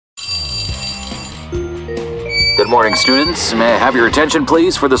Good morning, students. May I have your attention,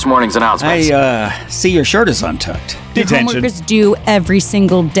 please, for this morning's announcements? I see your shirt is untucked. Your homework is due every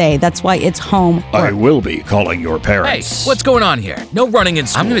single day. That's why it's homework. I will be calling your Hey, parents. what's going on here? No running in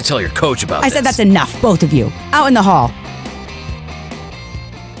school. I'm going to tell your coach about I this. said that's enough, both of you. Out in the hall.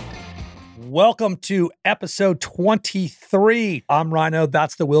 Welcome to episode 23. I'm Rhino.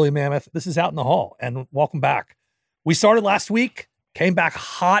 That's the Willie Mammoth. This is Out in the Hall, and welcome back. We started last week, came back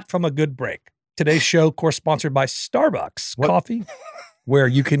hot from a good break. Today's show, of course, sponsored by Starbucks Coffee, where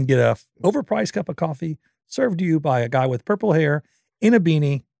you can get a overpriced cup of coffee served to you by a guy with purple hair in a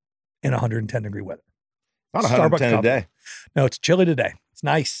beanie in 110-degree weather. Not 110 a day. No, it's chilly today. It's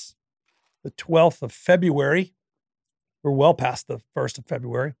nice. The 12th of February. We're well past the 1st of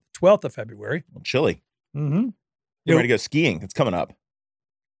February. 12th of February. Well, chilly. Mm-hmm. You're ready to go skiing. It's coming up.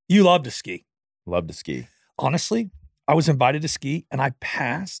 You love to ski. Love to ski. Honestly, I was invited to ski and I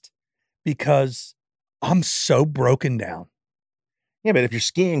passed because I'm so broken down. Yeah, but if you're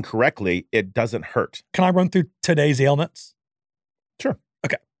skiing correctly, it doesn't hurt. Can I run through today's ailments? Sure.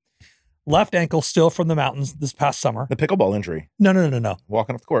 Okay. Left ankle still from the mountains this past summer. The pickleball injury. No.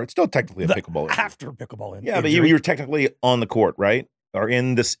 Walking off the court. It's still technically a pickleball injury. After pickleball injury. Yeah, but you were technically on the court, right? Or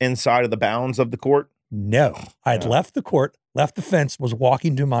in this inside of the bounds of the court? No. I had left the court, left the fence, was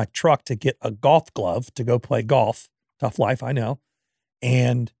walking to my truck to get a golf glove to go play golf. Tough life, I know.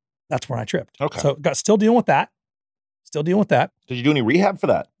 And that's when I tripped. Okay. So still dealing with that. Still dealing with that. Did you do any rehab for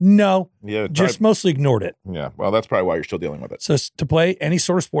that? No. Yeah. Just mostly ignored it. Yeah. Well, that's probably why you're still dealing with it. So to play any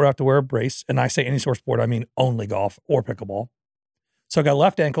sort of sport, I have to wear a brace. And I say any sort of sport, I mean only golf or pickleball. So I got a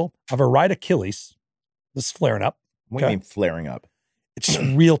left ankle. I have a right Achilles. This is flaring up. What do you mean flaring up? It's just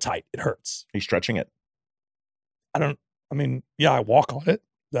real tight. It hurts. Are you stretching it? I walk on it.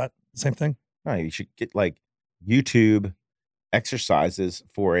 Is that the same thing? No, you should get like YouTube exercises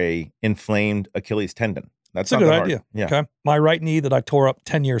for a inflamed Achilles tendon. That's a not good that hard. idea. Yeah. Okay. My right knee that I tore up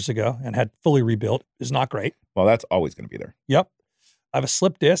 10 years ago and had fully rebuilt is not great. Well, that's always going to be there. Yep. I have a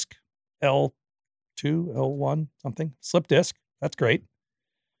slip disc, L2, L1, something. Slip disc. That's great.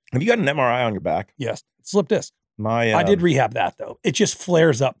 Have you got an MRI on your back? Yes. Slip disc. I did rehab that though. It just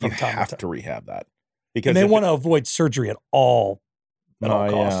flares up from you time have to time. to rehab that because And they want to avoid surgery at all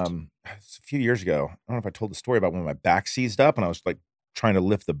cost. A few years ago, I don't know if I told the story about when my back seized up and I was like trying to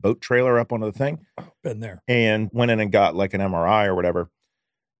lift the boat trailer up onto the thing. Been there. And went in and got like an MRI or whatever.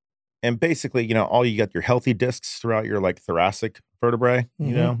 And basically, all you got your healthy discs throughout your like thoracic vertebrae,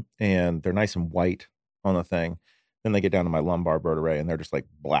 and they're nice and white on the thing. Then they get down to my lumbar vertebrae and they're just like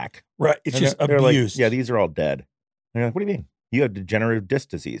black. Right. It's And just they're abused. like, yeah, these are all dead. And they're like, what do you mean? You have degenerative disc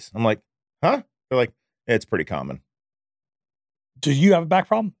disease. I'm like, huh? They're like, it's pretty common. Do you have a back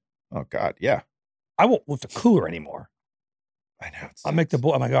problem? Oh God, yeah. I won't lift a cooler anymore. I know. I make I'm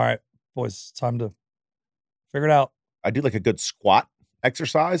like, all right, boys, it's time to figure it out. I do like a good squat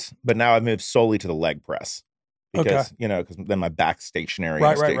exercise, but now I've moved solely to the leg press because, because then my back's stationary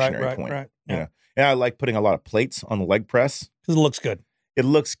at a stationary point. Right. Yeah. And I like putting a lot of plates on the leg press. Because it looks good. It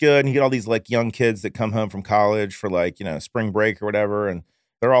looks good. And you get all these like young kids that come home from college for like, spring break or whatever. And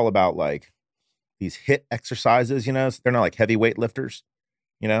they're all about like these HIIT exercises, they're not like heavyweight lifters.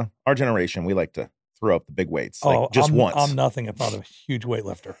 Our generation, we like to throw up the big weights just once. I'm nothing if not a huge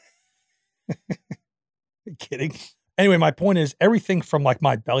weightlifter. You kidding? Anyway, my point is everything from like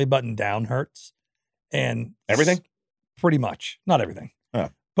my belly button down hurts. And everything? Pretty much. Not everything. Oh.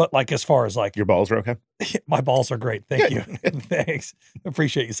 But like as far as like your balls are okay? My balls are great. Thank you. Thanks.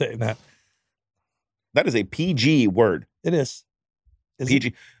 Appreciate you saying that. That is a PG word. It is.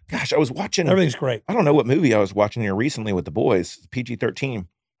 PG. Gosh, I was watching. Everything's great. I don't know what movie I was watching here recently with the boys. PG-13.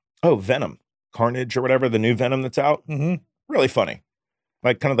 Oh, Venom. Carnage or whatever, the new Venom that's out. Mm-hmm. Really funny.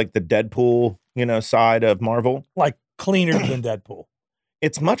 Like kind of like the Deadpool, side of Marvel. Like cleaner than Deadpool.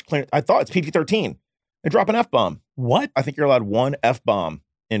 It's much cleaner. I thought it's PG-13. They drop an F-bomb. What? I think you're allowed one F-bomb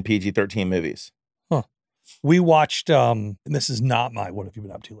in PG-13 movies. Huh. We watched, and this is not my What Have You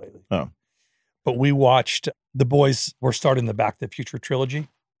Been Up To Lately? Oh. But we watched, the boys were starting the Back to the Future trilogy.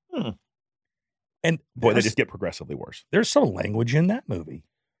 And boy, they just get progressively worse. There's some language in that movie.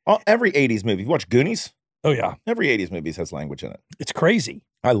 Every 80s movie. You watch Goonies? Oh, yeah. Every 80s movie has language in it. It's crazy.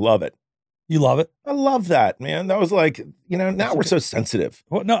 I love it. You love it? I love that, man. That was like, now we're so sensitive.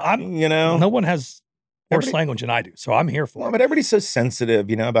 Well, no, no one has worse language than I do, so I'm here for it. But everybody's so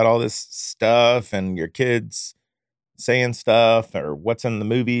sensitive, about all this stuff and your kids saying stuff or what's in the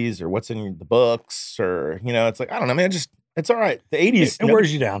movies or what's in the books or, it's like, I don't know, man, it's all right. The 80s. It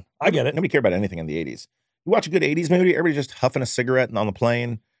wears you down. I get it. Nobody cared about anything in the 80s. You watch a good 80s movie, everybody just huffing a cigarette and on the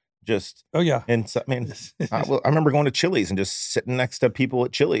plane. Oh yeah. And so, I remember going to Chili's and just sitting next to people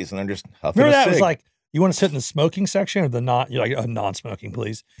at Chili's and they're just huffing Remember a that cig. was like you want to sit in the smoking section or the you're like, non-smoking,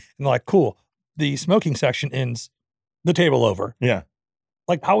 please. And they're like, cool. The smoking section ends the table over. Yeah.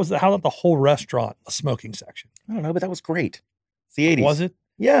 Like, how is the whole restaurant a smoking section? I don't know, but that was great. It's the 80s. Was it?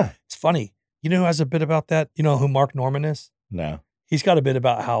 Yeah. It's funny. You know who has a bit about that? You know who Mark Norman is? No. He's got a bit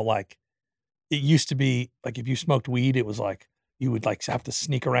about how, like, it used to be, like, if you smoked weed, it was like, you would, like, have to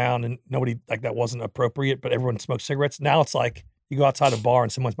sneak around and nobody, like, that wasn't appropriate, but everyone smoked cigarettes. Now it's like, you go outside a bar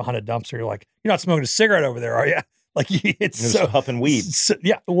and someone's behind a dumpster. You're like, you're not smoking a cigarette over there, are you? Like, it's so huffing weed.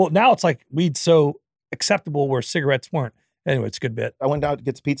 Yeah. Well, now it's like weed's so acceptable where cigarettes weren't. Anyway, it's a good bit. I went out to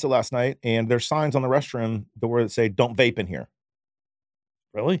get pizza last night, and there's signs on the restroom door that say, don't vape in here.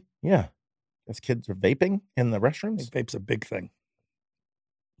 Really? Yeah. As kids are vaping in the I restrooms. think vape's a big thing.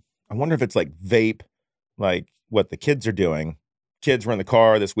 I wonder if it's like vape, like what the kids are doing. Kids were in the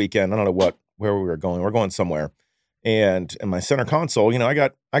car this weekend. I don't know where we were going. We're going somewhere. And in my center console, I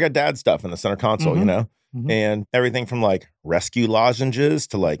got dad stuff in the center console, Mhm. and everything from like rescue lozenges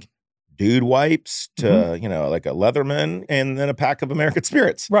to like dude wipes to, like a Leatherman and then a pack of American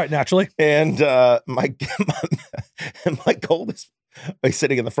Spirits. Right, naturally. And my oldest, he's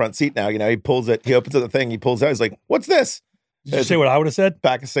sitting in the front seat now, he pulls it, he opens the thing, he pulls it out, he's like, what's this? Did you say what I would have said?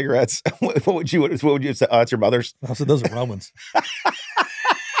 Pack of cigarettes. What would you say? Oh, it's your mother's. I said, those are Romans.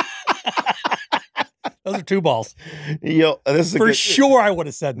 Those are 2 balls. This is For sure I would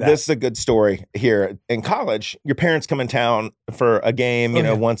have said that. This is a good story here. In college, your parents come in town for a game,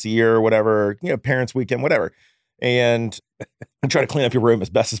 once a year or whatever, parents' weekend, whatever. And you try to clean up your room as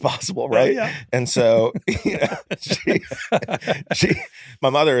best as possible, right? Yeah. And so,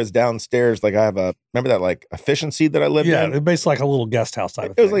 my mother is downstairs. Like I have remember that like efficiency that I lived in? It's basically like a little guest house type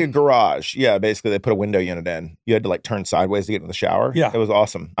of It thing. was like a garage. Yeah, basically they put a window unit in. You had to like turn sideways to get into the shower. Yeah. It was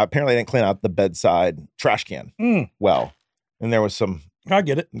awesome. Apparently I didn't clean out the bedside trash can well. And there was some I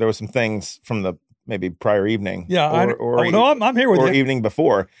get it. things from the maybe prior evening. Yeah. I'm here with or you. evening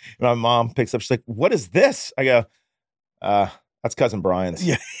before. And my mom picks up, she's like, what is this? I go, that's cousin Brian's.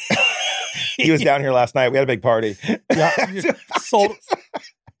 Yeah. He was down here last night. We had a big party. Yeah. Sold.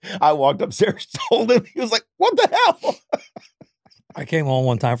 I walked upstairs, told him. He was like, what the hell? I came home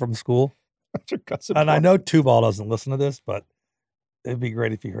one time from school. That's your cousin And I Brian. know Tubal doesn't listen to this, but it'd be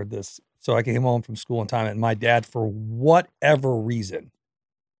great if he heard this. So I came home from school one time and my dad, for whatever reason,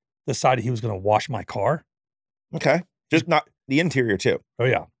 decided he was going to wash my car. Okay. Just not the interior too. Oh,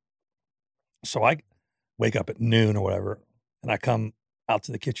 yeah. So I wake up at noon or whatever, and I come out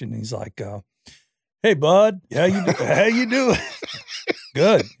to the kitchen, and he's like, hey, bud, how you doing?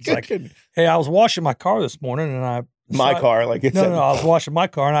 Good. He's like, hey, I was washing my car this morning, and I My car, like it's No, I was washing my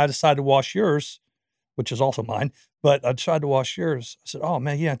car, and I decided to wash yours, which is also mine, but I decided to wash yours. I said, oh,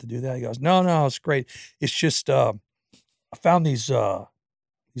 man, you have to do that. He goes, no, it's great. It's just I found these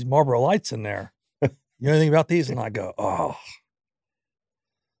Marlboro Lights in there. You know anything about these? And I go, oh.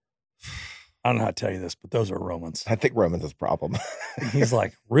 I don't know how to tell you this, but those are Romans. I think Romans is a problem. And he's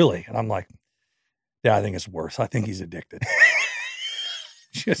like, really? And I'm like, yeah, I think it's worse. I think he's addicted.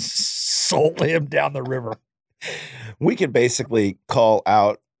 Just sold him down the river. We could basically call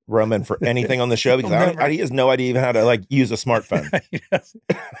out Roman for anything on the show because he has no idea even how to like use a smartphone. Yes.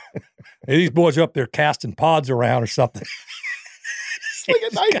 Hey, these boys are up there casting pods around or something.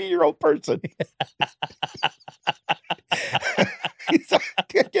 It's like a 90-year-old person. I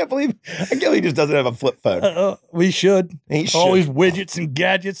can't believe he just doesn't have a flip phone. We should. He should. All these widgets and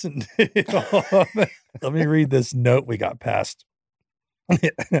gadgets. And let me read this note we got passed.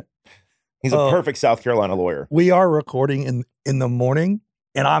 He's a perfect South Carolina lawyer. We are recording in the morning,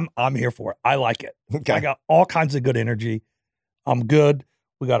 and I'm here for it. I like it. Okay. I got all kinds of good energy. I'm good.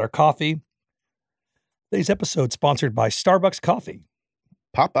 We got our coffee. Today's episode sponsored by Starbucks Coffee.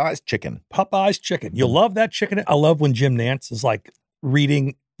 Popeye's chicken. Popeye's chicken. You'll love that chicken. I love when Jim Nance is like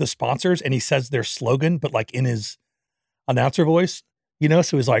reading the sponsors and he says their slogan, but like in his announcer voice,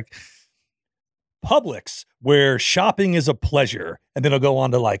 so he's like, Publix, where shopping is a pleasure. And then he'll go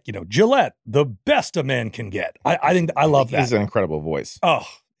on to like, Gillette, the best a man can get. I think I love that. He's an incredible voice. Oh,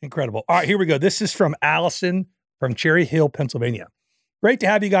 incredible. All right, here we go. This is from Allison from Cherry Hill, Pennsylvania. Great to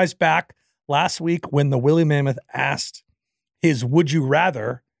have you guys back. Last week when the Willie Mammoth asked his would you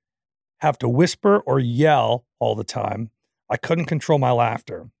rather have to whisper or yell all the time, I couldn't control my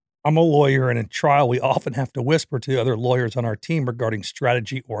laughter. I'm a lawyer, and in trial, we often have to whisper to the other lawyers on our team regarding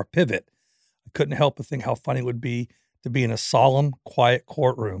strategy or a pivot. I couldn't help but think how funny it would be to be in a solemn, quiet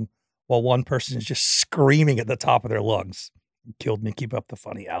courtroom while one person is just screaming at the top of their lungs. It killed me. Keep up the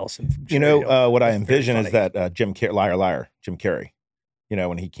funny, Allison. From Cherry Hill. What I That's envision very is that Jim Carrey,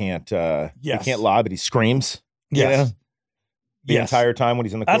 when he can't Yes. he can't lie, but he screams. Yes. The entire time when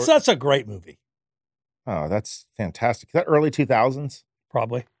he's in the court. That's a great movie. Oh, that's fantastic. Is that early 2000s?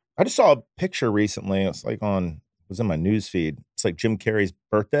 Probably. I just saw a picture recently. It's like it was in my news feed. It's like Jim Carrey's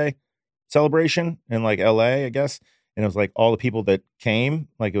birthday celebration in like LA, I guess. And it was like all the people that came,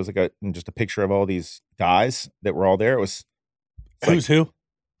 like it was like just a picture of all these guys that were all there. It's Who's like, who?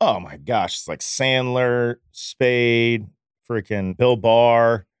 oh my gosh. It's like Sandler, Spade, freaking Bill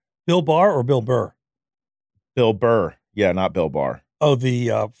Barr. Bill Barr or Bill Burr? Bill Burr. Yeah, not Bill Barr. Oh,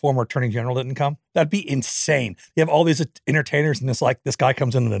 the former attorney general didn't come? That'd be insane. You have all these entertainers and this guy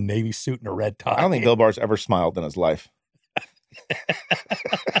comes in a Navy suit and a red tie. I don't think Bill Barr's ever smiled in his life.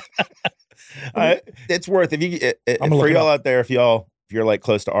 It's worth for y'all out there, if you're like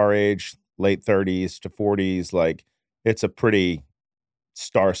close to our age, late 30s to 40s, like it's a pretty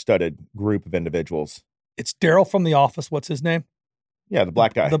star-studded group of individuals. It's Daryl from The Office. What's his name? Yeah, the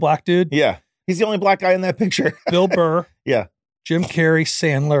black guy. The black dude? Yeah. He's the only black guy in that picture. Bill Burr. Yeah. Jim Carrey,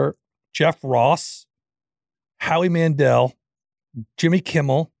 Sandler, Jeff Ross, Howie Mandel, Jimmy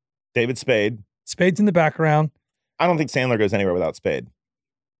Kimmel. David Spade. Spade's in the background. I don't think Sandler goes anywhere without Spade.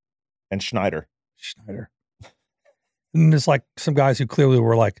 And Schneider. And there's like some guys who clearly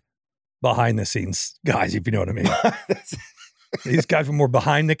were like behind the scenes guys, if you know what I mean. These guys were more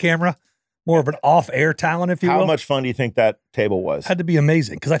behind the camera, more of an off-air talent, if you will. How much fun do you think that table was? Had to be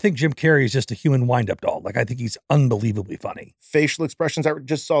amazing, because I think Jim Carrey is just a human wind-up doll. Like, I think he's unbelievably funny. Facial expressions. I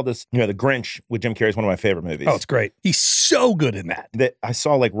just saw this, The Grinch with Jim Carrey is one of my favorite movies. Oh, it's great. He's so good in that. I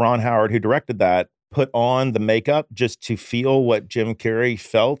saw like Ron Howard, who directed that, put on the makeup just to feel what Jim Carrey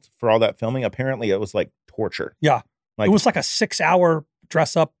felt for all that filming. Apparently it was like torture. Yeah. It was like a 6-hour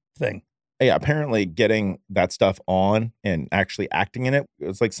dress-up thing. Yeah, apparently getting that stuff on and actually acting in it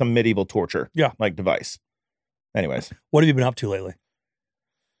was like some medieval torture device. Anyways. What have you been up to lately?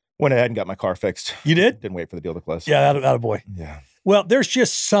 Went ahead and got my car fixed. You did? Didn't wait for the deal to close. Yeah, that a boy. Yeah. Well, there's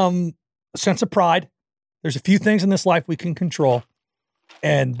just some sense of pride. There's a few things in this life we can control,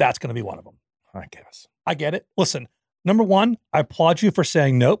 and that's going to be one of them. I guess. I get it. Listen, number one, I applaud you for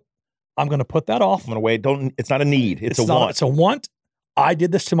saying nope. I'm going to put that off. I'm going to wait. It's not a need. It's a want. It's a want. I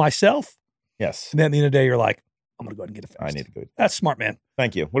did this to myself. Yes. And then at the end of the day, you're like, I'm going to go ahead and get it fixed. I need to go. That's smart, man.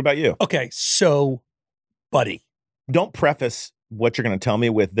 Thank you. What about you? Okay. So, buddy. Don't preface what you're going to tell me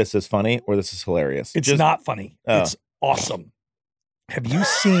with this is funny or this is hilarious. It's not funny. It's awesome. Have you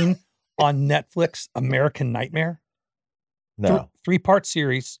seen on Netflix American Nightmare? No. 3-part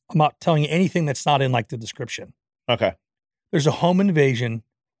series. I'm not telling you anything that's not in like the description. Okay. There's a home invasion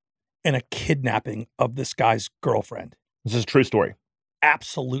and a kidnapping of this guy's girlfriend. This is a true story.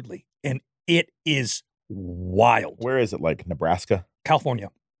 Absolutely. And it is wild. Where is it? Like Nebraska? California.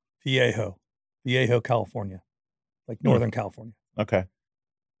 Vallejo, California. Like Northern California. Okay.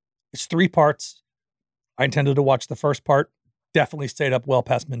 It's 3 parts. I intended to watch the first part. Definitely stayed up well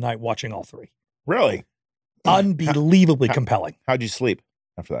past midnight watching all 3. Really? Unbelievably compelling. How'd you sleep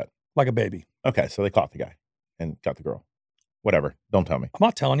after that? Like a baby. Okay, so they caught the guy and got the girl. Whatever. Don't tell me. I'm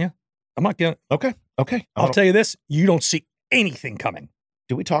not telling you. I'm not getting. Okay. I'll tell you this. You don't see anything coming.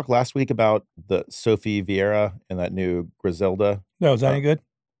 Did we talk last week about the Sophie Vieira and that new Griselda? No, is that any good?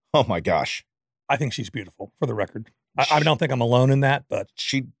 Oh my gosh. I think she's beautiful, for the record. I don't think I'm alone in that, but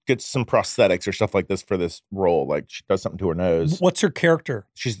she gets some prosthetics or stuff like this for this role. Like she does something to her nose. What's her character?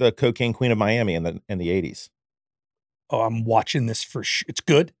 She's the cocaine queen of Miami in the 80s. Oh, I'm watching this for it's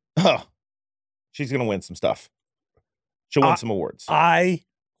good. Oh, she's gonna win some stuff. She'll win some awards. I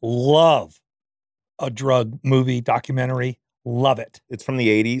love a drug movie documentary. Love it. It's from the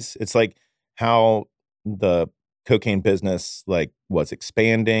 80s. It's like how the cocaine business like was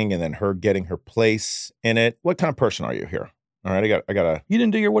expanding and then her getting her place in it. What kind of person are you here? All right, I got a. You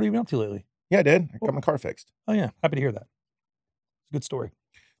didn't do your what have you been up to lately? Yeah, I did. I got my car fixed. Oh yeah, happy to hear that. It's a good story.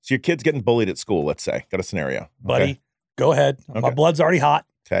 So your kid's getting bullied at school, let's say. Got a scenario. Buddy, okay. Go ahead. Okay. My blood's already hot.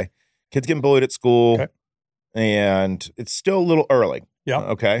 Okay. Kid's getting bullied at school. Okay. And it's still a little early. Yeah.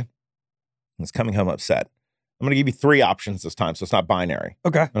 Okay. He's coming home upset. I'm going to give you 3 options this time, so it's not binary.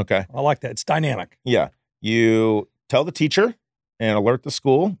 Okay. Okay. I like that. It's dynamic. Yeah. You tell the teacher and alert the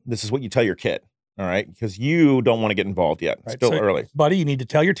school. This is what you tell your kid. All right. Because you don't want to get involved yet. It's still early. Buddy, you need to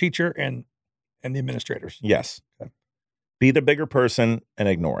tell your teacher and the administrators. Yes. Okay. Be the bigger person and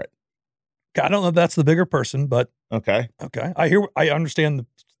ignore it. I don't know if that's the bigger person, but okay. Okay. I understand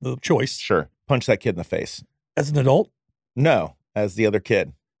the choice. Sure. Punch that kid in the face. As an adult? No, as the other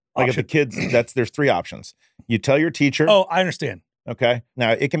kid. Like if the kids, there's 3 options. You tell your teacher. Oh, I understand. Okay.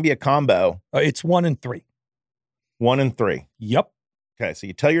 Now it can be a combo. It's 1 and 3. 1 and 3. Yep. Okay. So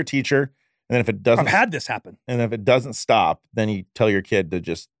you tell your teacher, and then if it doesn't, I've had this happen. And if it doesn't stop, then you tell your kid to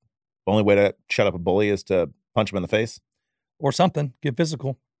just, the only way to shut up a bully is to punch him in the face. Or something. Get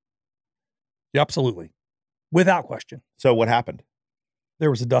physical. Yeah, absolutely. Without question. So what happened? There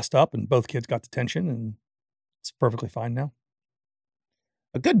was a dust up and both kids got detention and it's perfectly fine now.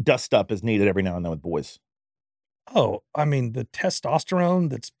 A good dust up is needed every now and then with boys. Oh, I mean, the testosterone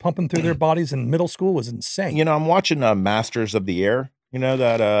that's pumping through their bodies in middle school was insane. You know, I'm watching Masters of the Air, you know,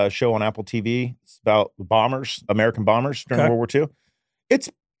 that show on Apple TV. It's about bombers, American bombers during World War II. It's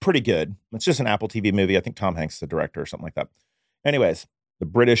pretty good. It's just an Apple TV movie. I think Tom Hanks is the director or something like that. Anyways, the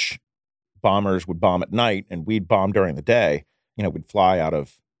British bombers would bomb at night and we'd bomb during the day. You know, we'd fly out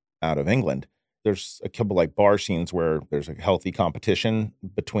of England. There's a couple like bar scenes where there's a healthy competition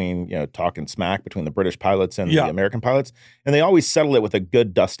between, you know, talking smack between the British pilots and the American pilots. And they always settle it with a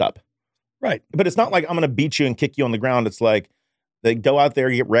good dust up. Right. But it's not like I'm going to beat you and kick you on the ground. It's like they go out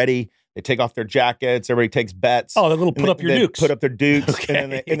there, get ready. They take off their jackets. Everybody takes bets. Oh, they put up your dukes. Put up their dukes.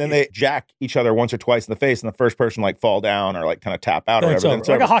 Okay. And then they jack each other once or twice in the face. And the first person like fall down or like kind of tap out or whatever. It's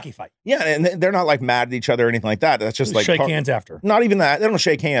like a hockey fight. Yeah. And they're not like mad at each other or anything like that. That's just like shake hands after. Not even that. They don't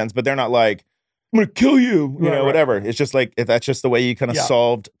shake hands, but they're not like, I'm going to kill you, you know, whatever. It's just like, if that's just the way you kind of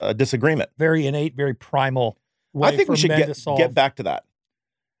solved a disagreement. Very innate, very primal way I think for we should men to solve. get back to that.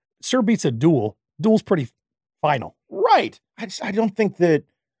 Sir beats a duel. Duel's pretty final. Right. I don't think that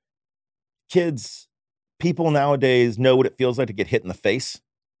people nowadays know what it feels like to get hit in the face.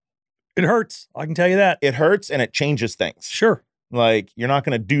 It hurts. I can tell you that. It hurts and it changes things. Sure. Like, you're not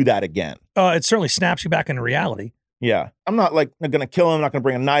going to do that again. It certainly snaps you back into reality. Yeah. I'm not like going to kill him. I'm not going to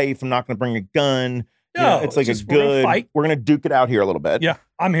bring a knife. I'm not going to bring a gun. No, you know, it's like a good fight. We're going to duke it out here a little bit. Yeah.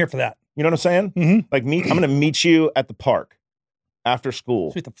 I'm here for that. You know what I'm saying? Mm-hmm. Like I'm going to meet you at the park after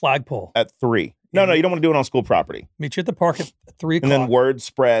school. At the flagpole. At 3. No, you don't want to do it on school property. Meet you at the park at 3 o'clock. And then word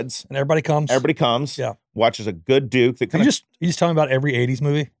spreads. And everybody comes. Yeah. Watches a good duke. That you just telling me about every 80s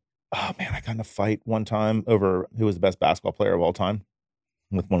movie? Oh, man, I got in a fight one time over who was the best basketball player of all time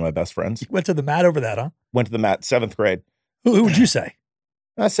with one of my best friends. You went to the mat over that, huh? Went to the mat, 7th grade. Who would you say?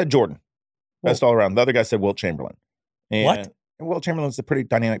 I said Jordan. Best all around. The other guy said Wilt Chamberlain. And what? Wilt Chamberlain's a pretty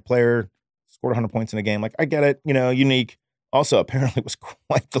dynamic player. Scored 100 points in a game. Like, I get it. You know, unique. Also, apparently was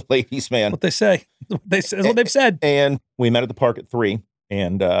quite the ladies' man. What they say. That's what they've said. And we met at the park at 3.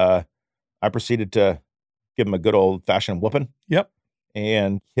 And I proceeded to give him a good old-fashioned whooping. Yep.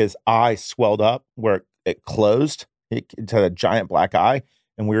 And his eye swelled up where it closed. It had a giant black eye.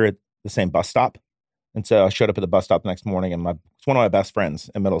 And we were at the same bus stop. And so I showed up at the bus stop the next morning, and it's one of my best friends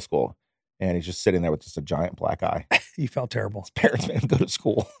in middle school. And he's just sitting there with just a giant black eye. You felt terrible. His parents made him go to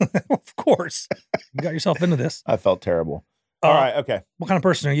school. Of course. You got yourself into this. I felt terrible. All right, okay. What kind of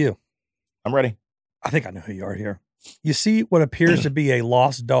person are you? I'm ready. I think I know who you are here. You see what appears to be a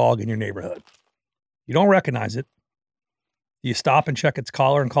lost dog in your neighborhood. You don't recognize it. Do you stop and check its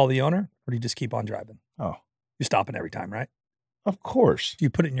collar and call the owner? Or do you just keep on driving? Oh. You're stopping every time, right? Of course. Do you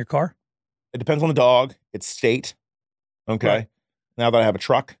put it in your car? It depends on the dog. It's state. Okay. Right. Now that I have a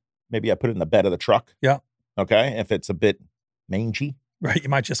truck, maybe I put it in the bed of the truck. Yeah. Okay. If it's a bit mangy. Right. You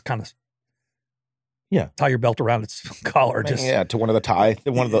might just kind of tie your belt around its collar. To one of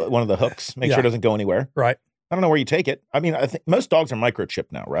the hooks. Make sure it doesn't go anywhere. Right. I don't know where you take it. I mean, I think most dogs are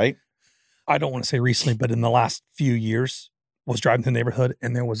microchipped now, right? I don't want to say recently, but in the last few years, I was driving through the neighborhood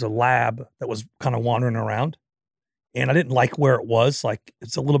and there was a lab that was kind of wandering around. And I didn't like where it was. Like,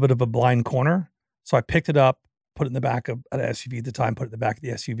 it's a little bit of a blind corner. So I picked it up, put it in the back of an SUV at the time, put it in the back of the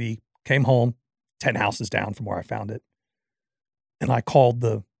SUV, came home, 10 houses down from where I found it. And I called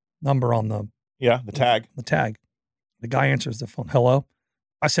the number on the tag. The tag. The guy answers the phone. Hello.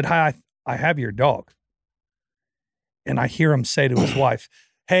 I said, hi, I have your dog. And I hear him say to his wife,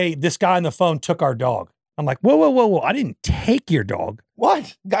 hey, this guy on the phone took our dog. I'm like, whoa. I didn't take your dog.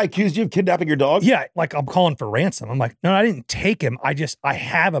 What? Guy accused you of kidnapping your dog? Yeah. Like, I'm calling for ransom. I'm like, no, I didn't take him. I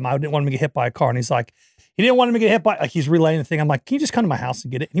have him. I didn't want him to get hit by a car. And he's like, he didn't want him to get hit by, like, he's relaying the thing. I'm like, can you just come to my house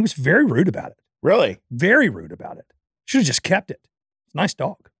and get it? And he was very rude about it. Really? Very rude about it. Should have just kept it. It's a nice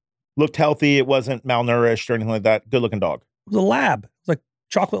dog. Looked healthy. It wasn't malnourished or anything like that. Good looking dog. It was a lab. It was like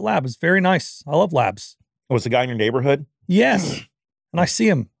chocolate lab. It's very nice. I love labs. Was the guy in your neighborhood? Yes. And I see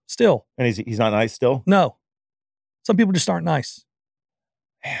him still. And he's not nice still? No. Some people just aren't nice.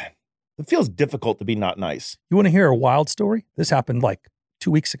 Man, it feels difficult to be not nice. You want to hear a wild story? This happened like 2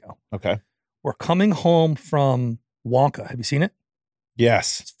 weeks ago. Okay. We're coming home from Wonka. Have you seen it?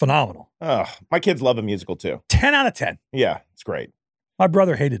 Yes. It's phenomenal. Oh, my kids love a musical too. 10 out of 10. Yeah, it's great. My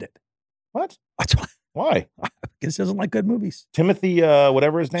brother hated it. What? That's why. Why? Because he doesn't like good movies. Timothy,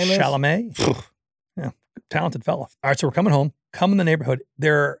 whatever his name Chalamet. Yeah, talented fella. All right, so we're coming home. Come in the neighborhood.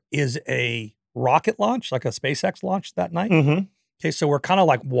 There is a rocket launch, like a SpaceX launch that night. Mm-hmm. Okay, so we're kind of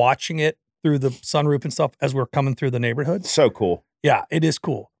like watching it through the sunroof and stuff as we're coming through the neighborhood. So cool. Yeah, it is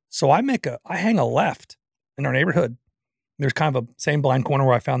cool. So I hang a left in our neighborhood. There's kind of a same blind corner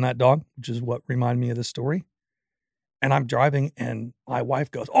where I found that dog, which is what reminded me of this story. And I'm driving and my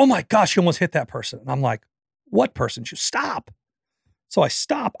wife goes, oh my gosh, you almost hit that person. And I'm like, what person? She goes, stop. So I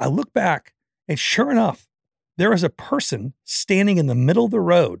stop, I look back, and sure enough, there is a person standing in the middle of the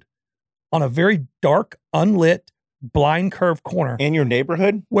road on a very dark, unlit, blind curve corner. In your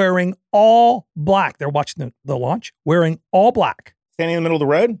neighborhood? Wearing all black. They're watching the launch, wearing all black. Standing in the middle of the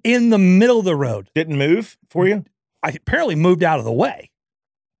road? In the middle of the road. Didn't move for you? I apparently moved out of the way.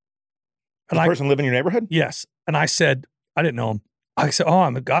 Does the person live in your neighborhood? Yes. And I said, I didn't know him. I said, oh,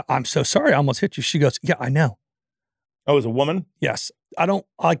 I'm so sorry. I almost hit you. She goes, yeah, I know. Oh, as a woman? Yes. I don't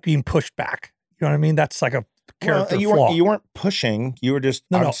like being pushed back. You know what I mean? That's like a character flaw. You weren't pushing. You were just,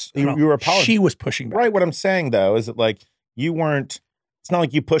 No. You were apologizing. She was pushing back. Right. What I'm saying, though, is that like you weren't, it's not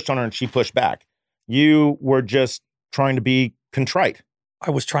like you pushed on her and she pushed back. You were just trying to be contrite.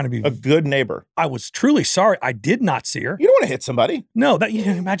 I was trying to be a good neighbor. I was truly sorry. I did not see her. You don't want to hit somebody. No, that you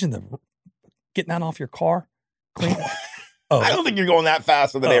can imagine getting that off your car. Clean. Oh, I don't think you're going that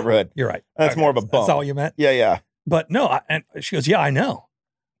fast in the neighborhood. You're right. That's more of a bump. That's all you meant? Yeah. But no, and she goes, yeah, I know.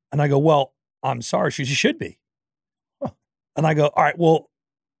 And I go, well, I'm sorry. She should be. Huh. And I go, all right, well,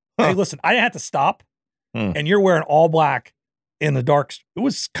 hey, listen, I didn't have to stop. And you're wearing all black in the dark. It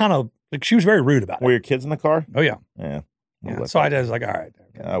was kind of like she was very rude about it. Were your kids in the car? Oh, yeah. Yeah. So I was like, all right.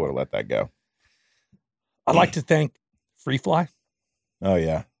 Okay. I would have let that go. I'd like to thank Free Fly. Oh,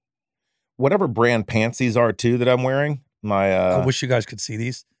 yeah. Whatever brand pants these are, too, that I'm wearing. I wish you guys could see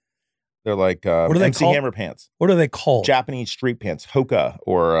these. They're like what are they MC called? Hammer pants. What are they called? Japanese street pants. Hoka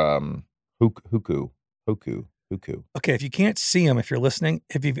or Hoku. Okay, if you can't see them, if you're listening,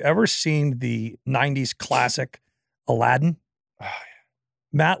 if you've ever seen the 90s classic Aladdin,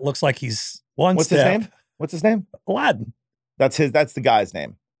 Matt looks like he's What's his name? What's his name? Aladdin. That's the guy's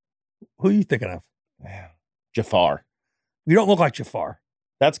name. Who are you thinking of? Jafar. You don't look like Jafar.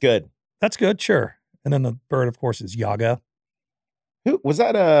 That's good. That's good, sure. And then the bird, of course, is Yaga. Who was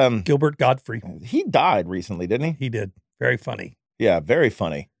that? Gilbert Godfrey. He died recently, didn't he? He did. Very funny. Yeah, very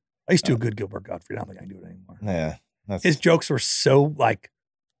funny. I used to do a good Gilbert Godfrey. I don't think I can do it anymore. Yeah. His jokes were so like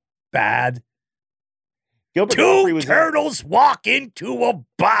bad. Gilbert Godfrey was turtles walk into a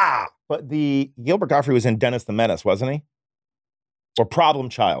bar. But Gilbert Godfrey was in Dennis the Menace, wasn't he? Or Problem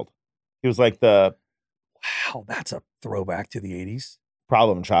Child. He was like the... Wow, that's a throwback to the 80s.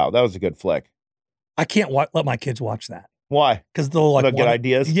 Problem Child. That was a good flick. I can't let my kids watch that. Why? Because they'll get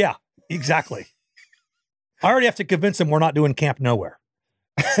ideas? Yeah, exactly. I already have to convince them we're not doing Camp Nowhere.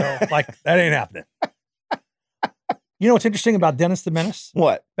 So, that ain't happening. You know what's interesting about Dennis the Menace?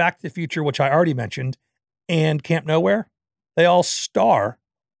 What? Back to the Future, which I already mentioned, and Camp Nowhere, they all star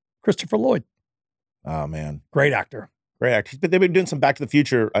Christopher Lloyd. Oh, man. Great actor. Great actor. But they've been doing some Back to the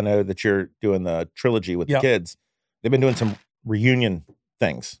Future. I know that you're doing the trilogy with the kids. They've been doing some reunion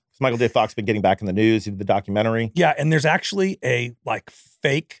things. Michael J. Fox has been getting back in the news. He did the documentary. Yeah, and there's actually a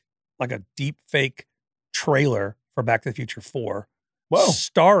deep fake trailer for Back to the Future 4. Whoa.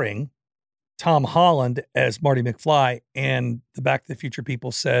 Starring Tom Holland as Marty McFly, and the Back to the Future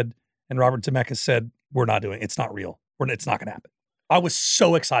people said, and Robert Zemeckis said, we're not doing it. It's not real. It's not going to happen. I was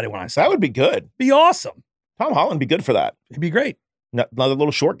so excited when I saw that. Would be good. Be awesome. Tom Holland be good for that. He'd be great. Another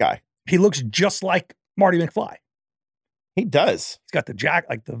little short guy. He looks just like Marty McFly. He does. He's got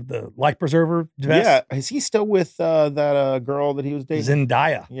the life preserver vest. Yeah. Is he still with that girl that he was dating?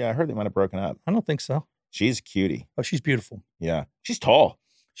 Zendaya. Yeah, I heard they might have broken up. I don't think so. She's a cutie. Oh, she's beautiful. Yeah. She's tall.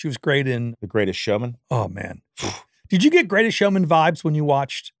 She was great in The Greatest Showman. Oh, man. Did you get Greatest Showman vibes when you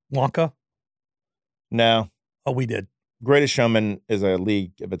watched Wonka? No. Oh, we did. Greatest Showman is a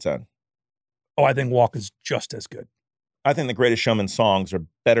league of its own. Oh, I think Wonka's just as good. I think the Greatest Showman songs are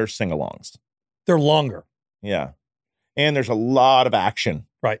better sing-alongs. They're longer. Yeah. And there's a lot of action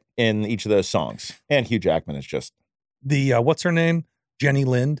in each of those songs. And Hugh Jackman is just... The, what's her name? Jenny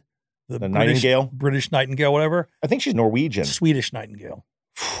Lind. The Nightingale? British Nightingale, whatever. I think she's Norwegian. Swedish Nightingale.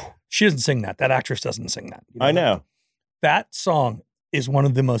 She doesn't sing that. That actress doesn't sing that. You know I know. That song is one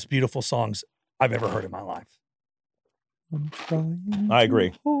of the most beautiful songs I've ever heard in my life. I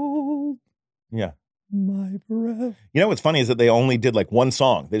agree. Yeah. My breath. You know what's funny is that they only did like one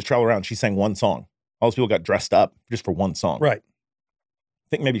song. They just traveled around. She sang one song. All those people got dressed up just for one song. Right. I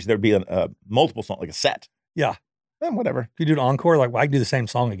think maybe there'd be a multiple song, like a set. Yeah. Whatever. If you do an encore, I can do the same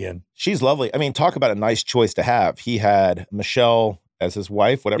song again. She's lovely. I mean, talk about a nice choice to have. He had Michelle as his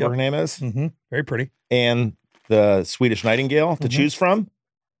wife, whatever her name is. Mm-hmm. Very pretty. And the Swedish Nightingale to choose from.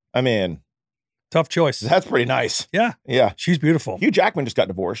 I mean. Tough choice. That's pretty nice. Yeah. Yeah. She's beautiful. Hugh Jackman just got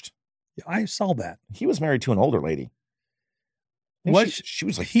divorced. Yeah, I saw that. He was married to an older lady. think Was she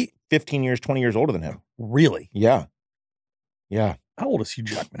was like 15 years, 20 years older than him. really? Yeah. Yeah. How old is Hugh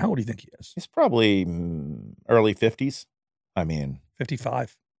Jackman? How old do you think he is? He's probably early 50s. I mean,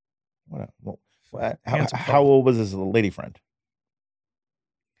 55. how old was his lady friend?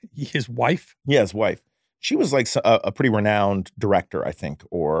 His wife? Yeah, his wife. She was like a pretty renowned director, I think,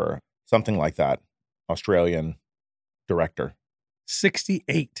 or something like that. Australian director.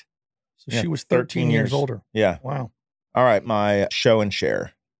 68. So Yeah, she was 13 13 years years. older. Yeah. Wow. All right, my show and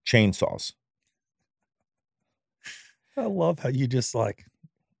share. Chainsaws, I love how you just like,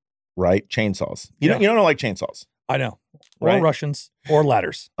 right? Chainsaws. Yeah. You don't like chainsaws. I know. Or Right. Russians or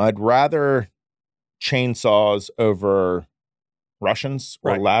ladders. I'd rather chainsaws over Russians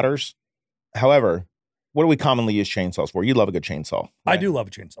or Right. ladders. However, what do we commonly use chainsaws for? You love a good chainsaw. I right? do love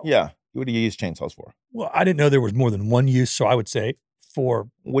a chainsaw. Yeah. What do you use chainsaws for? Well, I didn't know there was more than one use, so I would say for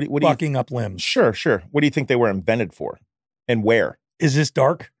What do you? bucking up limbs. Sure. What do you think they were invented for, and where? Is this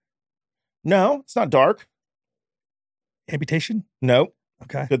dark? No, it's not dark. Amputation? No,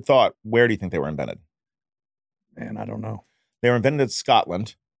 Okay. good thought. Where do you think they were invented? Man, I don't know. They were invented in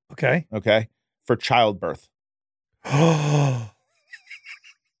Scotland. Okay. Okay, for childbirth. All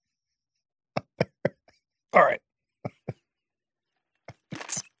right.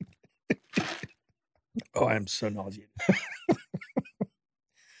 Oh, I am so nauseated.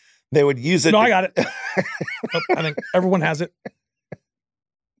 They would use it. No, I got it. Oh, I think everyone has it.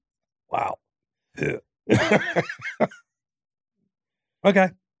 Wow. Ugh. Okay.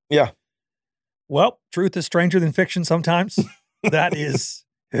 Yeah. Well, truth is stranger than fiction sometimes. That is.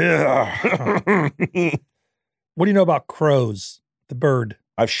 Ugh. What do you know about crows, the bird?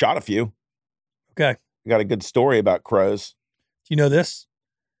 I've shot a few. Okay. I got a good story about crows. Do you know this?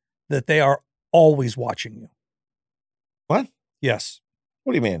 That they are always watching you. What? Yes.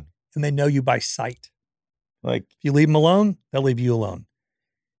 What do you mean? And they know you by sight. Like, If you leave them alone, they'll leave you alone.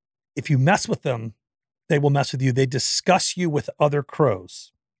 If you mess with them, they will mess with you. They discuss you with other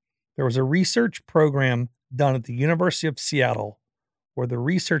crows. There was a research program done at the University of Seattle where the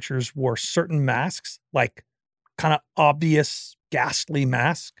researchers wore certain masks, like kind of obvious, ghastly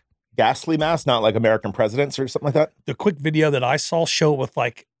mask. ghastly mask, not like American presidents or something like that. The quick video that I saw show it with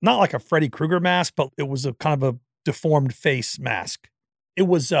like, not like a Freddy Krueger mask, but it was a kind of a deformed face mask. It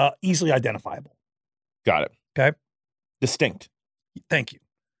was easily identifiable. Got it. Okay. Distinct. Thank you.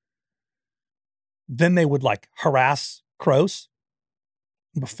 Then they would like harass crows.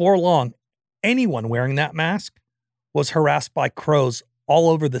 Before long, anyone wearing that mask was harassed by crows all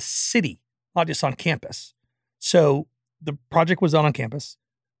over the city, not just on campus. So the project was done on campus.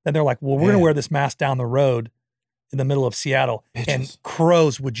 Then they're like, well, we're going to wear this mask down the road in the middle of Seattle. And Bitches.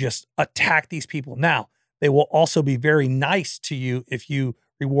 crows would just attack these people. Now, they will also be very nice to you if you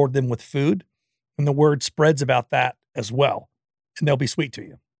reward them with food. And the word spreads about that as well. And they'll be sweet to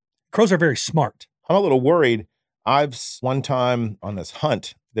you. Crows are very smart. I'm a little worried. One time on this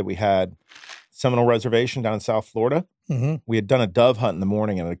hunt that we had, Seminole Reservation down in South Florida, Mm-hmm. we had done a dove hunt in the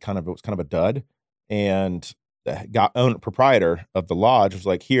morning, and it was kind of a dud. And the proprietor of the lodge was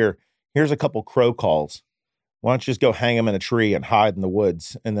like, here's a couple crow calls. Why don't you just go hang them in a tree and hide in the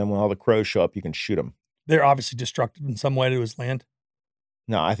woods? And then when all the crows show up, you can shoot them. They're obviously destructive in some way to his land.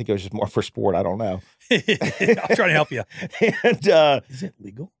 No, I think it was just more for sport. I don't know. I'm trying to help you. And Is it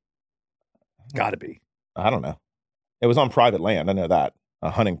legal? Got to be. I don't know. It was on private land. I know that. A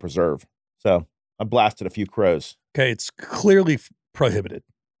hunting preserve. So I blasted a few crows. Okay, it's clearly prohibited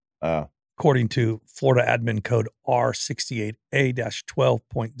according to Florida Admin Code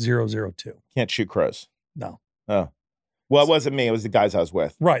R68A-12.002. Can't shoot crows. No. Oh. Well, it wasn't me. It was the guys I was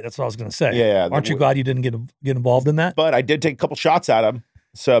with. Right, that's what I was going to say. Yeah. Aren't you glad you didn't get involved in that? But I did take a couple shots at them.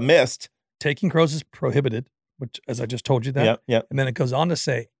 So I missed. Taking crows is prohibited, which, as I just told you that. Yep. And then it goes on to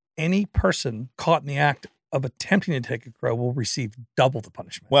say, any person caught in the act of attempting to take a crow will receive double the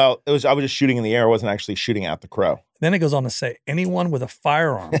punishment. Well, I was just shooting in the air. I wasn't actually shooting at the crow. Then it goes on to say, anyone with a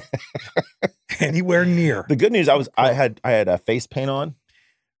firearm anywhere near. The good news, I had a face paint on.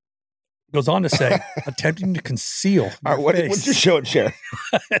 Goes on to say, attempting to conceal All right, what's your show and share?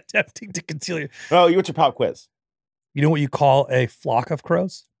 attempting to conceal your. Oh, what's your pop quiz? You know what you call a flock of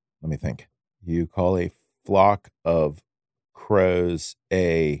crows? Let me think. You call a flock of crows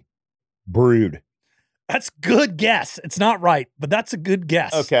a brood. That's good guess. It's not right, but that's a good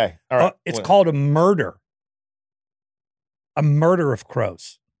guess. Okay. All right. It's called a murder. A murder of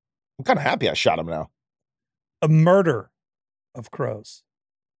crows. I'm kind of happy I shot him now. A murder of crows.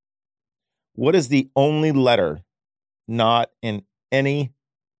 What is the only letter not in any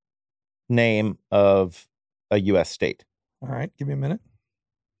name of a U.S. state? All right, give me a minute.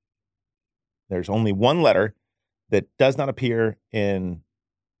 There's only one letter that does not appear in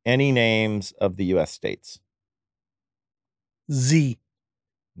any names of the U.S. states? Z,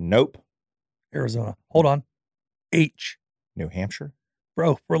 Nope. Arizona. Hold on. H. New Hampshire?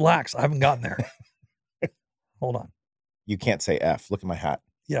 Bro, relax. I haven't gotten there. Hold on. You can't say F. Look at my hat.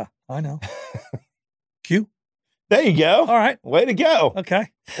 Yeah, I know. Q. There you go. All right. Way to go.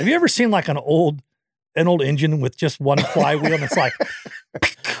 Okay. Have you ever seen like an old engine with just one flywheel and it's like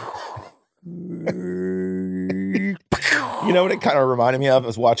You know what it kind of reminded me of? I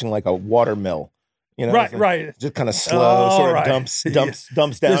was watching like a water mill. You know, right, like, right. just kind of slow, Oh, sort of right. dumps down. Just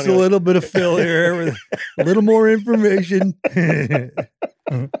a You're like, little bit of fill here with a little more information.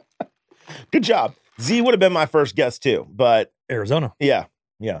 good job. Z would have been my first guess too, but Arizona. yeah.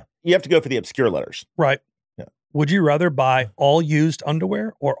 You have to go for the obscure letters. Right. Yeah. Would you rather buy all used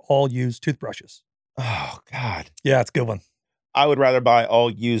underwear or all used toothbrushes? Oh God, Yeah, it's a good one. I would rather buy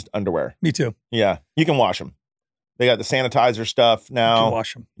all used underwear. Me too. Yeah, you can wash them. They got the sanitizer stuff You now. can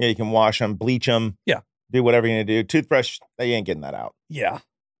wash them. Yeah, you can wash them, bleach them. Yeah. Do whatever you need to do. Toothbrush, they ain't getting that out. Yeah.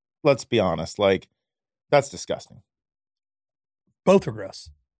 Let's be honest. Like, that's disgusting. Both are gross.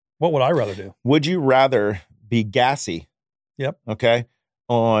 What would I rather do? Would you rather be gassy? Yep. Okay.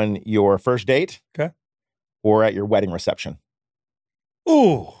 On your first date? Okay. Or at your wedding reception?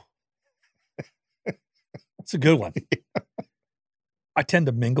 Ooh. That's a good one. I tend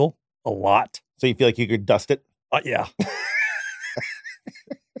to mingle a lot. So you feel like you could dust it? Yeah.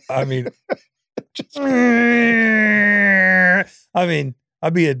 I mean,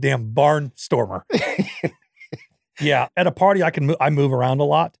 I'd be a damn barnstormer. Yeah. At a party, I move around a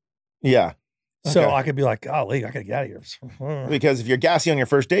lot. Yeah. So Okay. I could be like, golly, I gotta get out of here. Because if you're gassy on your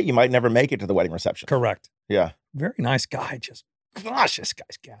first date, you might never make it to the wedding reception. Correct. Yeah. Very nice guy. Just, gosh, this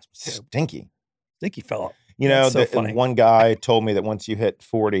guy's gas was terrible. Stinky. Stinky fella. You know, That's so funny. one guy told me that once you hit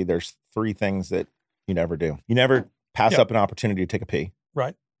 40, there's 3 things that you never do. You never pass Yeah. up an opportunity to take a pee.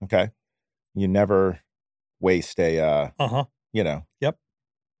 Right. Okay. You never waste a, Uh-huh. Yep.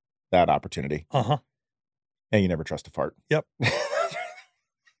 that opportunity. Uh-huh. And you never trust a fart. Yep.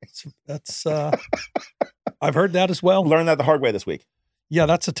 That's I've heard that as well. Learned that the hard way this week. Yeah,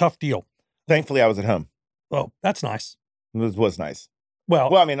 that's a tough deal. Thankfully, I was at home. Oh, that's nice. It was nice. Well,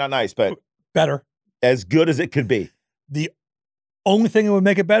 Well, I mean, not nice, but better. as good as it could be. The only thing that would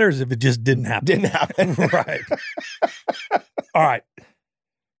make it better is if it just didn't happen. Didn't happen. Right. All right.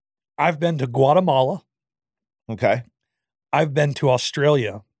 I've been to Guatemala. Okay. I've been to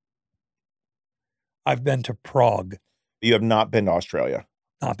Australia. I've been to Prague. You have not been to Australia.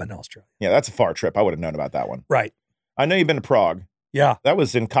 Not been to Australia. Yeah, that's a far trip. I would have known about that one. Right. I know you've been to Prague. Yeah. That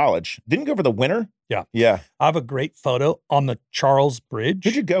was in college. Didn't you go for the winter? Yeah. Yeah. I have a great photo on the Charles Bridge.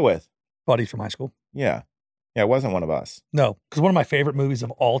 Who'd you go with? Buddies from high school. Yeah. Yeah, it wasn't one of us. No, because one of my favorite movies of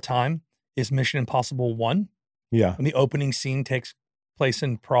all time is Mission Impossible 1. Yeah. And the opening scene takes place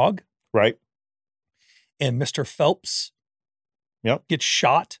in Prague. Right. And Mr. Phelps Yep. gets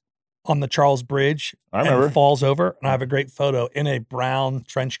shot on the Charles Bridge I remember. and falls over. And I have a great photo in a brown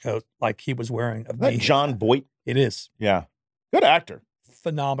trench coat like he was wearing of Isn't that me. John Boyd? It is. Yeah. Good actor.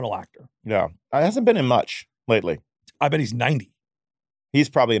 Phenomenal actor. Yeah. I hasn't been in much lately. I bet he's 90. He's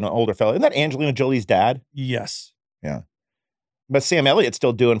probably an older fellow. Isn't that Angelina Jolie's dad? Yes. But Sam Elliott's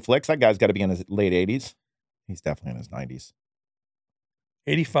still doing flicks. That guy's got to be in his late 80s. He's definitely in his 90s.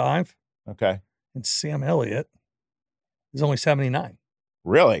 85. Okay. And Sam Elliott is only 79.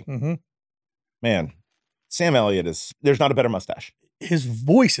 Really? Mm-hmm. Man, Sam Elliott there's not a better mustache. His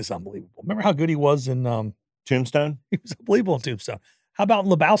voice is unbelievable. Remember how good he was in, Tombstone? he was unbelievable in Tombstone. How about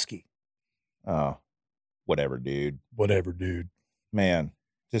Lebowski? Oh, whatever, dude. Whatever, dude. Man,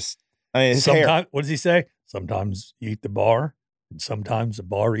 I mean, his hair. Sometimes, what does he say? Sometimes you eat the bar, and sometimes the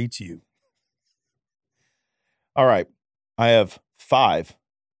bar eats you. All right. I have 5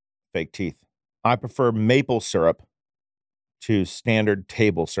 fake teeth. I prefer maple syrup to standard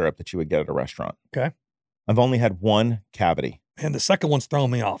table syrup that you would get at a restaurant. Okay. I've only had 1 cavity. And the second one's throwing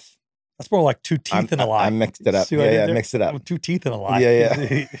me off. That's more like 2 teeth in a lie. I mixed it up. See what I did Yeah, there? mixed it up. 2 teeth in a lie.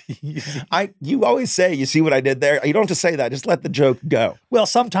 Yeah, You always say, you see what I did there? You don't have to say that. Just let the joke go. Well,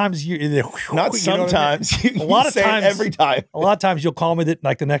 sometimes you Not you know what I mean? sometimes. A lot of say it times- every time. A lot of times you'll call me that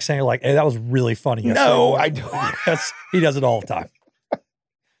like the next thing you're like, hey, that was really funny. No, yesterday." I don't. Yes, he does it all the time.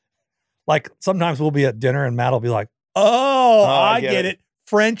 Like sometimes we'll be at dinner and Matt will be like, oh, I get it.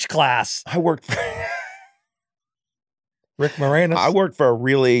 French class. I worked for, Rick Moranis. I worked for a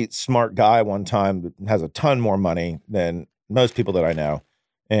really smart guy one time that has a ton more money than most people that I know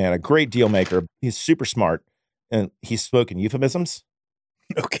and a great deal maker. He's super smart and he's spoken euphemisms.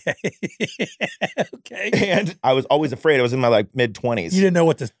 Okay. Okay. And I was always afraid. I was in my like mid 20s. You didn't know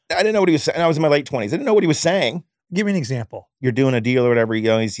what to. I didn't know what he was saying. I was in my late 20s. I didn't know what he was saying. Give me an example. You're doing a deal or whatever.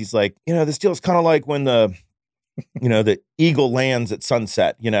 He's like, this deal's kind of like when the eagle lands at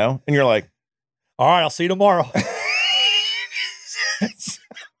sunset, and you're like, all right, I'll see you tomorrow.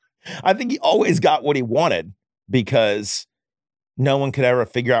 I think he always got what he wanted because no one could ever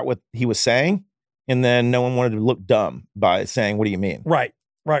figure out what he was saying. And then no one wanted to look dumb by saying, what do you mean? Right.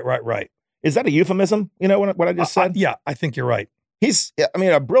 Is that a euphemism? What I just said? Yeah, I think you're right. He's,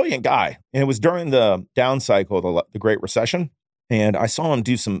 a brilliant guy. And it was during the down cycle, the Great Recession. And I saw him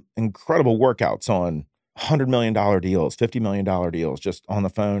do some incredible workouts on $100 million deals, $50 million deals, just on the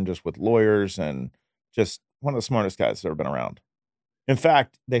phone, just with lawyers, and just one of the smartest guys that's ever been around. In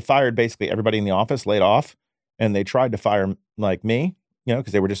fact, they fired basically everybody in the office, laid off, and they tried to fire like me,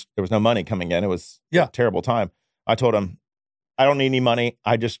 because there was no money coming in. It was a terrible time. I told him, I don't need any money.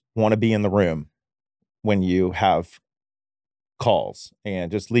 I just want to be in the room when you have calls,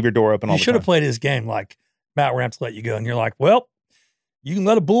 and just leave your door open all the time. You should have played his game like Matt Ramps let you go, and you're like, well, you can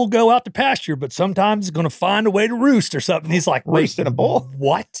let a bull go out to pasture, but sometimes it's going to find a way to roost or something. He's like, roost in a bull?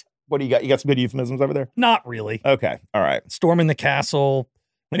 What? What do you got? You got some good euphemisms over there? Not really. Okay. All right. Storming the castle.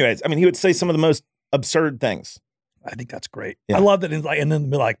 Anyways, he would say some of the most absurd things. I think that's great. Yeah. I love that. And then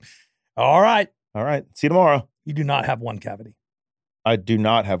be like, all right. See you tomorrow. You do not have one cavity. I do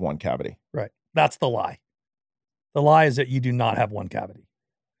not have one cavity. Right. That's the lie. The lie is that you do not have one cavity.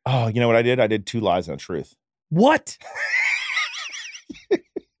 Oh, you know what I did? I did 2 lies and a truth. What?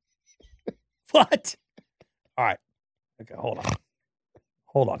 What? All right. Okay, hold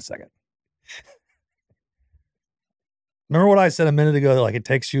on a second. Remember what I said a minute ago? Like, it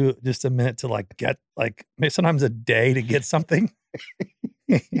takes you just a minute to get maybe sometimes a day to get something.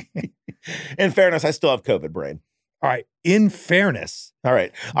 In fairness, I still have COVID brain. All right. In fairness. All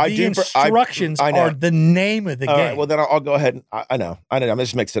right. The instructions are the name of the game. All right. Well, then I'll go ahead. I know. I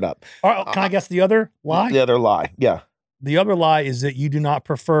just mixed it up. All right. Can I guess the other lie? The other lie. Yeah. The other lie is that you do not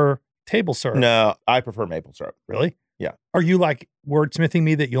prefer table syrup. No, I prefer maple syrup. Really? Yeah. Are you wordsmithing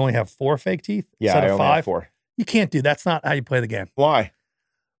me that you only have 4 fake teeth? Yeah, instead I of only 5? have 4. You can't do that's not how you play the game. Why?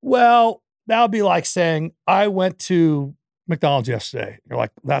 Well, that would be like saying, I went to McDonald's yesterday. You're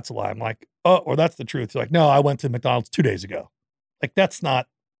like, that's a lie. I'm like, oh, or that's the truth. You're like, no, I went to McDonald's 2 days ago. Like, that's not.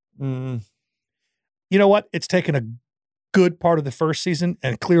 You know what? It's taken a good part of the first season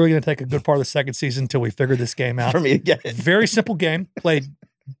and clearly going to take a good part of the second season until we figure this game out. For me to get it. Very simple game played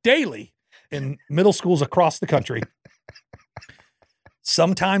daily in middle schools across the country.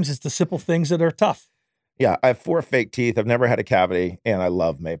 Sometimes it's the simple things that are tough. Yeah, I have 4 fake teeth. I've never had a cavity, and I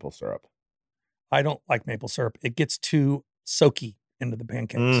love maple syrup. I don't like maple syrup. It gets too soaky into the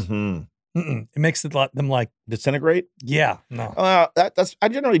pancakes. Mm-hmm. It makes them disintegrate. Yeah, no. That's I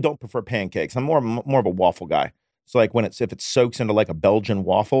generally don't prefer pancakes. I'm more of a waffle guy. So like if it soaks into like a Belgian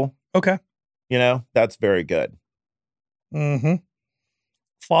waffle, okay, that's very good. Mm-hmm.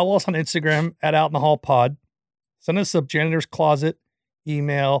 Follow us on Instagram at Out in the Hall Pod. Send us a janitor's closet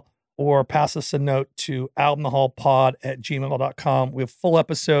email or pass us a note to outinthehallpod@gmail.com. We have full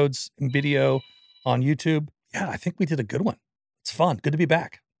episodes and video on YouTube. Yeah, I think we did a good one. It's fun. Good to be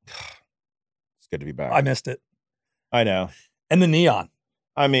back. It's good to be back. I missed it. I know. And the neon.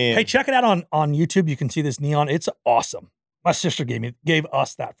 Hey, check it out on YouTube. You can see this neon. It's awesome. My sister gave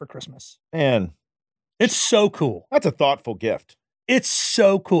us that for Christmas. Man, it's so cool. That's a thoughtful gift. It's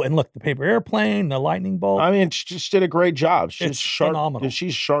so cool. And look, the paper airplane, the lightning bolt. She just did a great job. She's sharp. Phenomenal.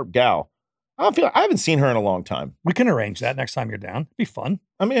 She's a sharp gal. I haven't seen her in a long time. We can arrange that next time you're down. It'd be fun.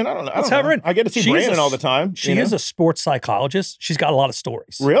 I don't know. Let's have her in. I get to see Brandon all the time. She is a sports psychologist. She's got a lot of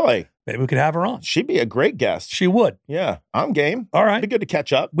stories. Really? Maybe we could have her on. She'd be a great guest. She would. Yeah, I'm game. All right. It'd be good to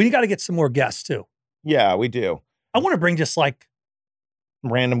catch up. We got to get some more guests too. Yeah, we do. I want to bring just like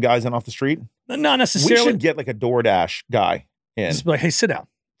random guys in off the street. Not necessarily. We should get like a DoorDash guy in. Just be like, hey, sit down.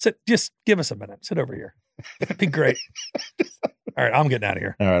 Just give us a minute. Sit over here. That'd be great. All right, I'm getting out of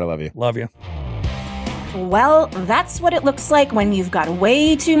here. All right, I love you. Love you. Well, that's what it looks like when you've got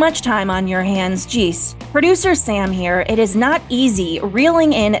way too much time on your hands. Jeez. Producer Sam here. It is not easy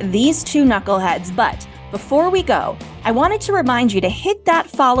reeling in these 2 knuckleheads, but before we go, I wanted to remind you to hit that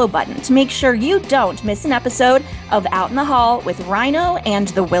follow button to make sure you don't miss an episode of Out in the Hall with Rhino and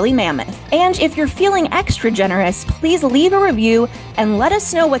the Woolly Mammoth. And if you're feeling extra generous, please leave a review and let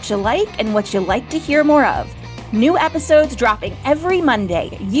us know what you like and what you'd like to hear more of. New episodes dropping every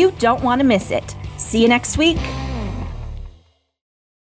Monday. You don't want to miss it. See you next week.